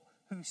people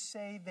who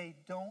say they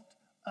don't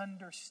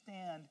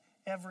understand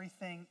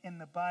everything in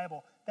the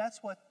Bible. That's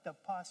what the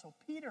Apostle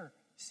Peter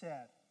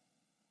said.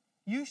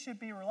 You should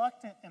be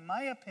reluctant, in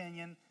my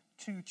opinion,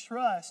 to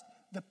trust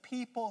the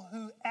people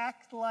who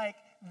act like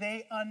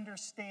they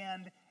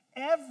understand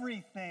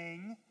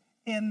everything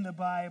in the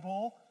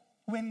Bible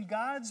when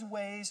God's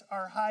ways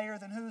are higher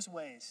than whose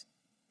ways?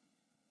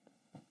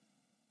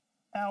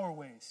 Our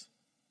ways.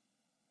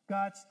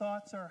 God's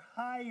thoughts are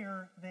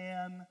higher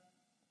than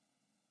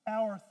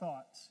our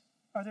thoughts.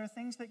 Are there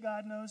things that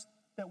God knows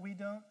that we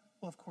don't?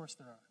 Well, of course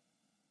there are.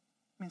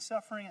 I mean,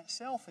 suffering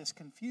itself is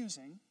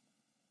confusing.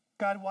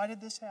 God, why did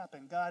this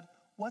happen? God,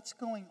 what's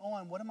going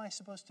on? What am I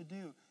supposed to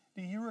do?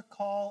 Do you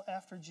recall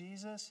after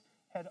Jesus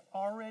had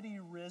already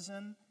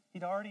risen,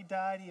 he'd already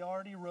died, he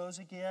already rose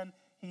again,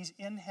 he's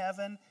in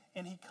heaven,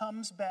 and he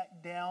comes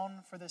back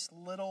down for this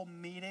little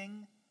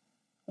meeting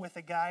with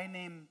a guy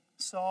named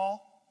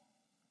Saul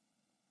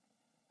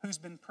who's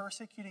been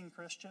persecuting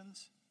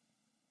Christians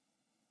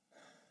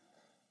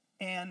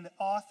and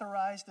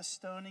authorized the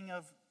stoning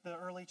of the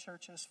early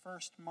church's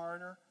first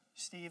martyr,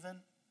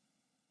 Stephen?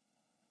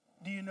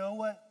 Do you know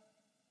what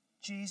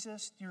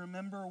Jesus, do you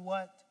remember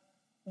what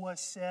was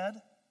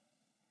said?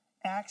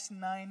 Acts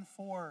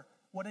 9:4.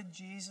 What did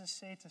Jesus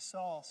say to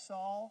Saul?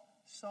 Saul,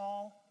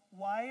 Saul,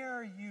 why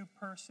are you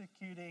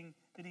persecuting,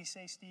 did he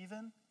say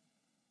Stephen?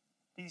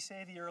 Did he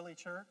say the early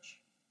church?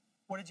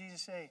 What did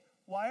Jesus say?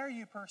 Why are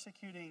you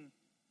persecuting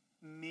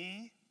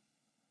me?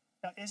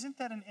 Now, isn't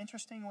that an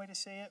interesting way to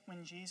say it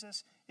when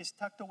Jesus is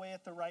tucked away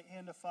at the right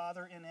hand of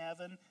Father in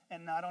heaven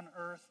and not on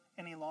earth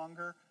any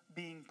longer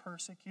being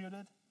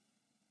persecuted?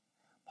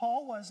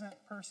 Paul wasn't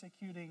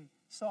persecuting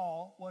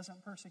Saul,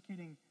 wasn't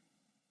persecuting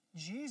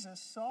Jesus.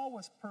 Saul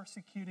was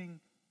persecuting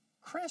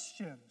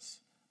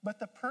Christians. But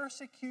the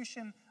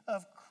persecution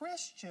of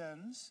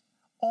Christians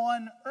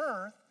on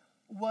earth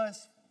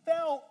was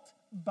felt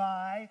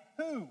by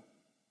who?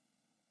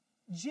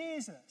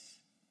 Jesus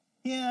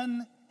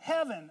in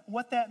heaven.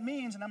 What that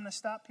means, and I'm going to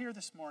stop here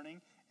this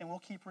morning, and we'll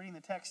keep reading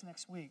the text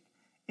next week,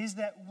 is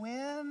that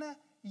when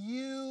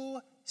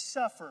you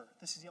suffer,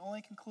 this is the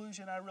only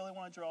conclusion I really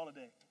want to draw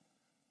today,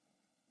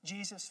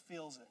 Jesus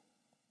feels it.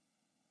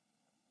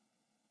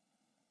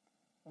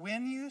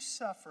 When you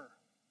suffer,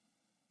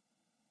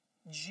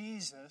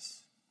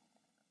 Jesus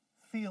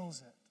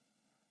feels it.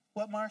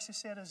 What Marcia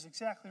said is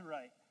exactly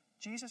right.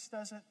 Jesus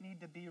doesn't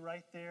need to be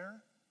right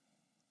there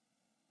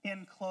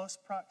in close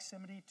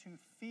proximity to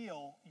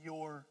feel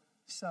your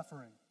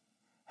suffering.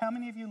 How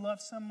many of you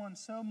love someone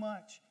so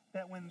much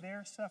that when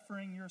they're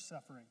suffering, you're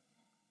suffering?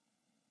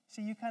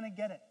 See, you kind of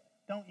get it,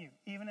 don't you?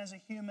 Even as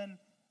a human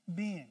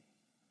being.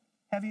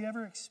 Have you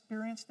ever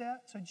experienced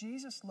that? So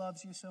Jesus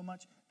loves you so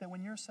much that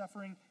when you're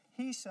suffering,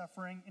 he's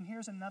suffering. And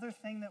here's another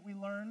thing that we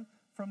learn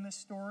from this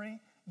story.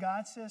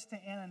 God says to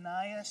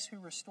Ananias, who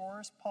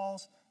restores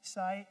Paul's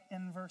sight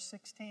in verse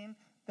 16,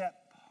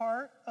 that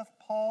part of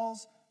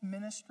Paul's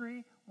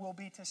ministry will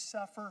be to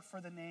suffer for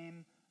the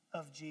name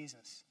of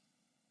Jesus.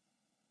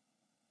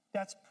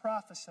 That's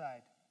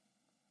prophesied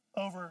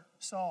over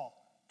Saul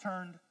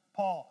turned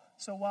Paul.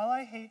 So while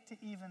I hate to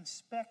even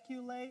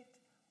speculate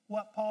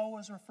what Paul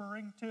was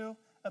referring to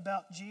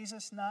about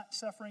Jesus not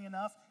suffering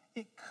enough,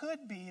 it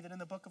could be that in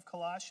the book of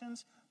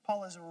Colossians,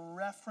 Paul is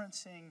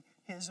referencing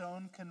his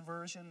own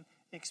conversion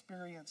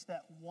experience,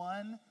 that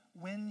one,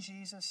 when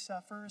Jesus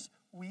suffers,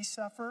 we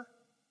suffer,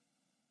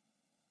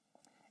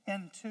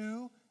 and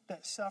two,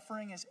 that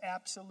suffering is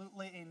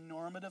absolutely a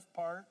normative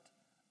part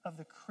of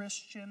the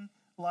Christian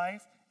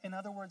life. In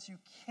other words, you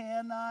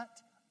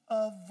cannot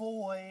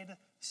avoid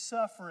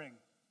suffering.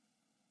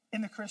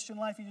 In the Christian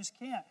life, you just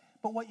can't.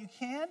 But what you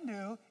can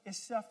do is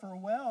suffer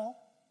well.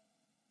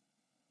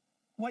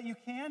 What you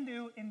can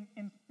do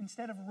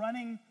instead of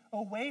running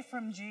away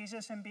from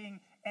Jesus and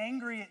being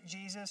angry at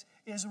Jesus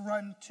is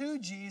run to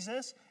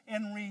Jesus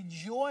and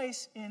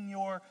rejoice in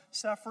your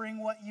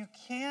suffering. What you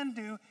can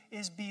do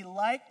is be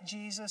like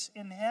Jesus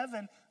in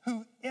heaven,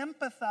 who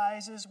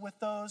empathizes with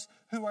those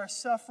who are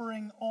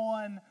suffering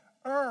on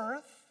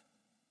earth,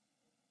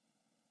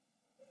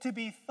 to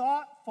be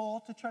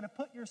thoughtful, to try to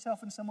put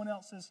yourself in someone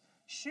else's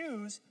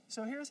shoes.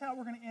 So here's how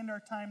we're going to end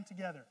our time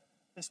together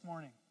this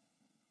morning.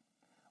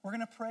 We're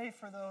going to pray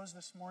for those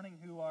this morning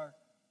who are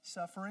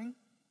suffering.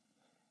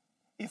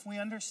 If we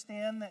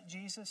understand that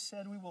Jesus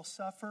said we will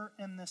suffer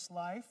in this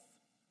life,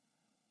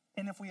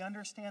 and if we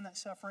understand that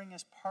suffering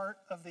is part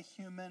of the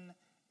human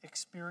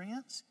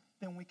experience,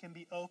 then we can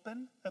be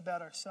open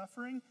about our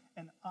suffering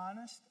and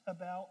honest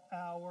about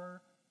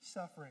our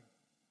suffering.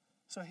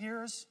 So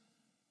here's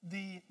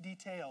the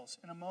details.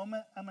 In a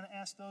moment, I'm going to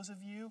ask those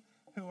of you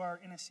who are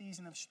in a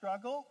season of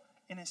struggle,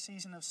 in a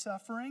season of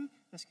suffering.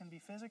 This can be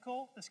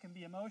physical, this can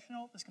be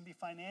emotional, this can be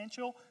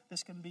financial,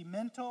 this can be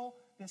mental,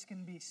 this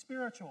can be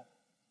spiritual.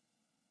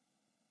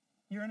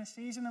 You're in a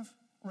season of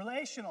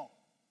relational,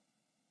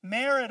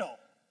 marital.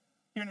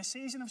 You're in a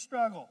season of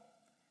struggle.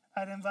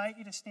 I'd invite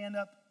you to stand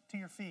up to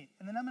your feet.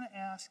 And then I'm going to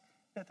ask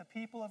that the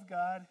people of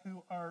God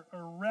who are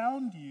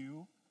around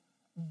you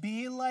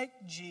be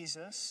like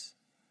Jesus,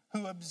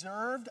 who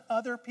observed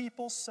other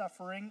people's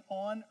suffering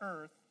on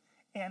earth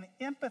and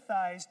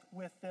empathized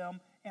with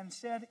them and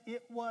said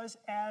it was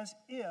as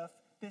if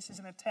this is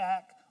an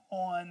attack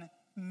on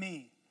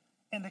me.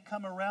 And to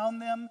come around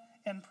them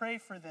and pray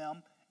for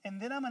them.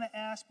 And then I'm going to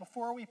ask,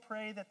 before we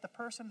pray, that the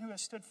person who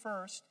has stood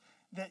first,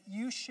 that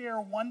you share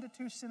 1 to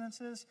 2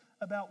 sentences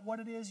about what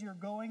it is you're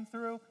going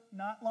through,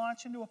 not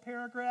launch into a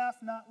paragraph,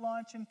 not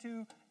launch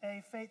into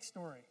a faith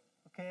story,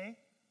 okay?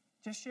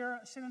 Just share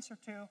a sentence or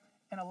two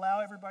and allow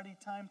everybody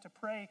time to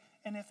pray.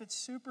 And if it's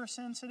super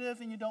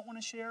sensitive and you don't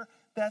want to share,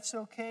 that's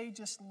okay.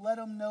 Just let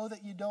them know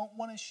that you don't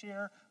want to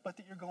share, but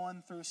that you're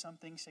going through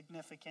something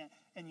significant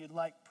and you'd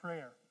like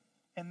prayer.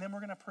 And then we're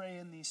going to pray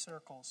in these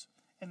circles.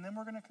 And then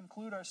we're going to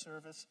conclude our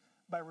service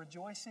by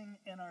rejoicing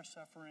in our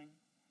suffering,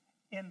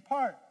 in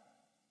part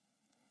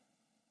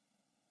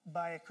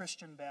by a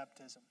Christian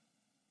baptism.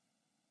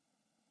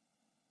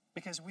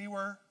 Because we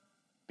were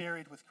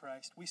buried with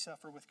Christ, we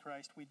suffer with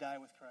Christ, we die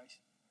with Christ,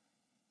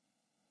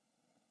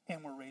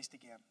 and we're raised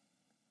again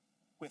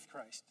with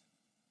Christ.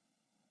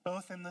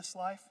 Both in this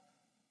life,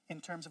 in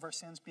terms of our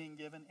sins being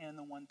given, and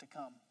the one to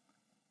come.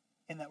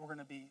 And that we're going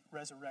to be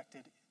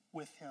resurrected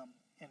with Him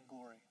in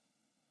glory.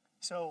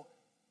 So,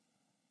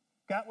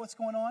 got what's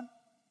going on?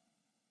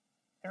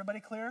 Everybody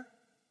clear?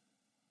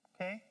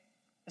 Okay?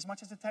 As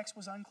much as the text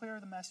was unclear,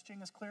 the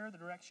messaging is clear, the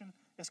direction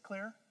is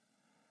clear.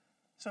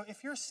 So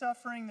if you're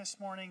suffering this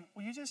morning,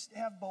 will you just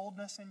have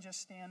boldness and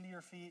just stand to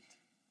your feet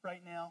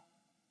right now?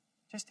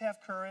 Just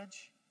have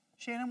courage.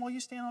 Shannon, will you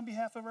stand on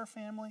behalf of our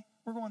family?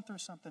 We're going through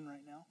something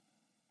right now.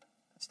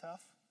 That's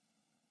tough.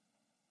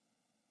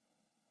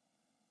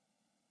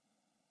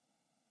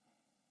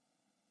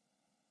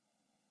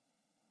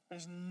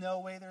 There's no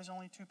way there's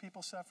only 2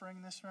 people suffering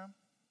in this room.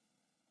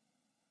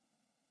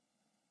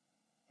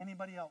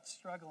 Anybody else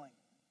struggling,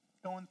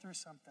 going through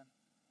something?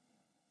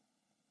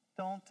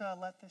 Don't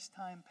let this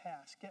time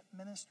pass. Get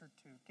ministered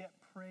to. Get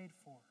prayed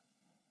for.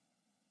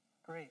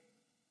 Great.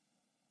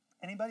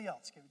 Anybody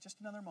else? Give it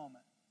just another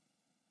moment.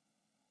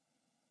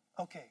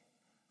 Okay.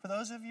 For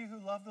those of you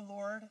who love the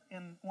Lord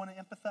and want to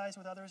empathize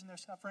with others in their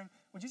suffering,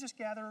 would you just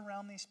gather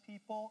around these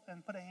people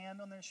and put a hand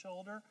on their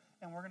shoulder,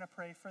 and we're going to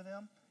pray for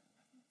them?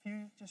 If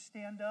you just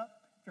stand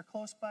up, if you're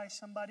close by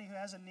somebody who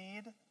has a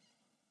need,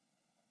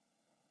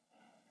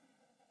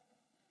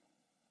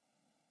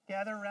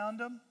 gather around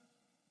them.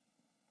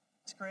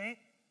 It's great.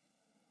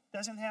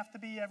 Doesn't have to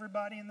be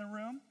everybody in the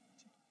room,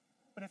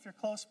 but if you're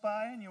close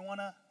by and you want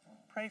to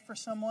pray for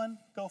someone,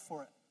 go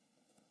for it.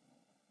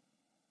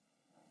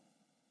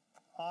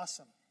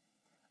 Awesome.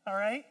 All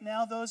right,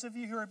 now those of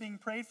you who are being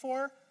prayed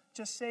for,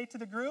 just say to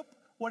the group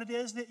what it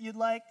is that you'd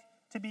like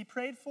to be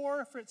prayed for.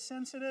 If it's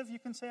sensitive, you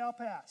can say, I'll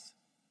pass.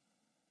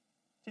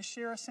 Just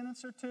share a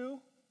sentence or two.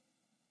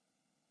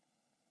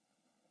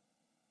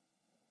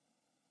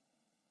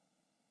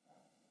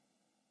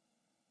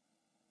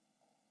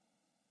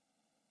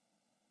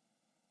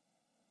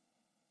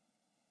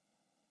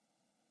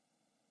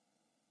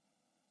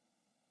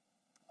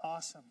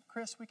 Awesome.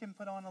 Chris, we can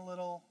put on a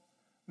little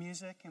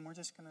music and we're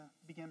just going to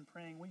begin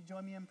praying. Will you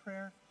join me in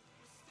prayer?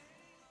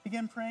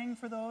 Begin praying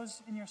for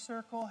those in your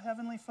circle.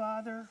 Heavenly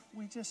Father,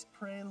 we just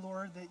pray,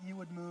 Lord, that you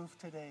would move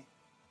today.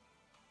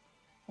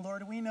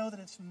 Lord, we know that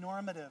it's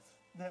normative,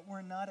 that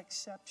we're not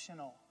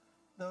exceptional.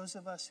 Those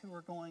of us who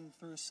are going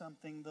through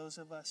something, those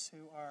of us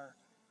who are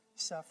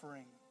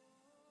suffering.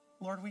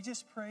 Lord, we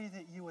just pray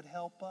that you would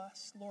help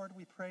us. Lord,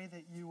 we pray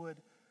that you would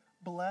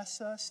bless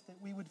us, that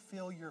we would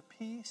feel your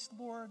peace,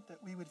 Lord,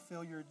 that we would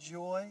feel your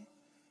joy.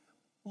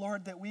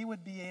 Lord, that we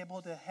would be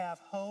able to have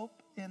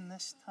hope in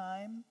this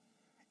time,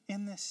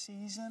 in this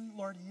season.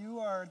 Lord, you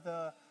are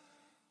the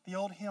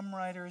old hymn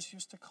writers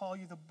used to call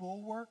you the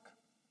bulwark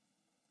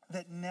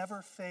that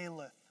never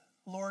faileth.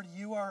 Lord,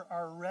 you are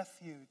our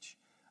refuge,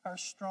 our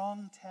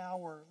strong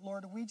tower.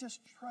 Lord, we just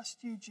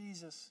trust you,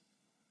 Jesus.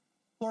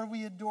 Lord,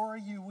 we adore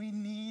you. We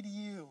need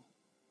you.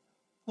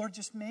 Lord,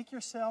 just make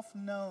yourself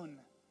known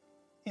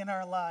in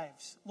our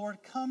lives. Lord,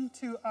 come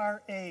to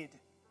our aid.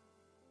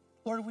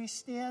 Lord, we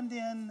stand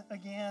in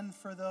again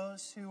for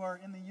those who are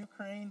in the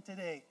Ukraine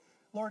today.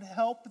 Lord,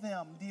 help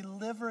them,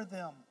 deliver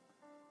them.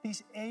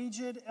 These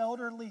aged,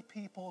 elderly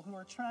people who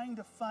are trying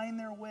to find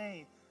their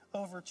way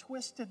over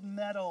twisted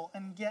metal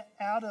and get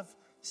out of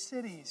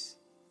cities.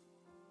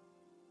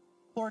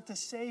 Lord, to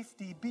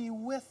safety, be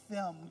with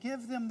them.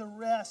 Give them the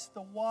rest,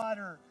 the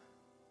water,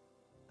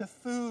 the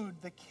food,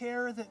 the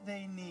care that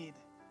they need.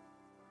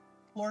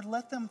 Lord,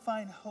 let them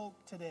find hope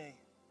today.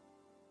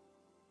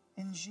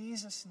 In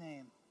Jesus'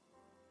 name.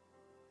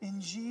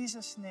 In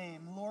Jesus'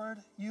 name, Lord,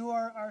 you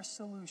are our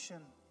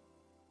solution.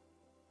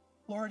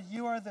 Lord,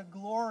 you are the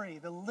glory,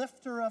 the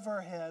lifter of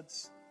our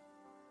heads.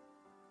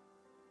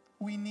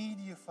 We need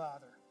you,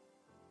 Father.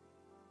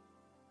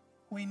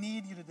 We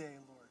need you today,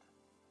 Lord.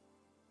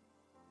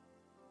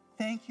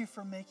 Thank you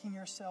for making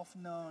yourself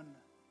known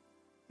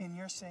in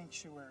your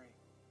sanctuary.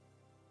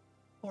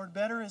 Lord,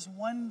 better is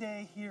one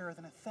day here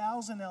than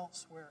 1,000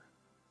 elsewhere.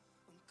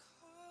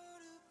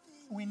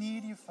 We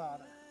need you,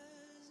 Father.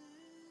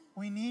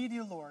 We need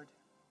you, Lord.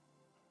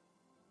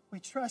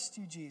 We trust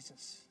you,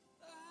 Jesus.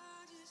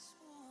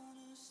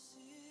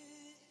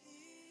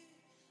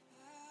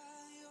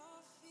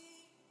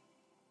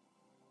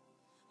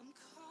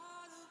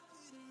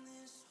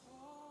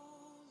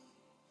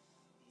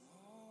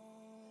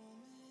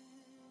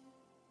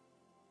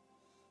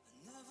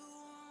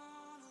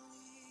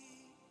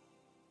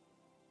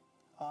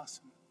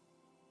 Awesome.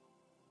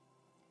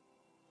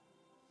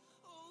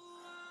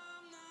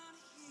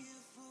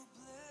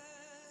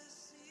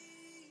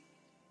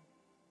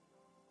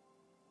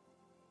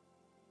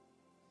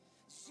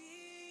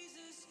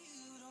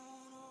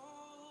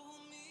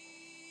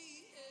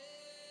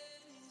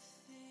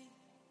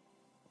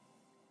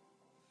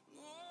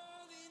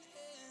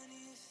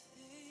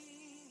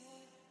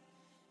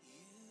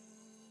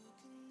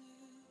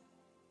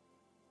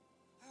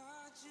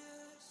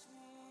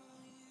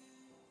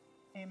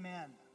 Amen.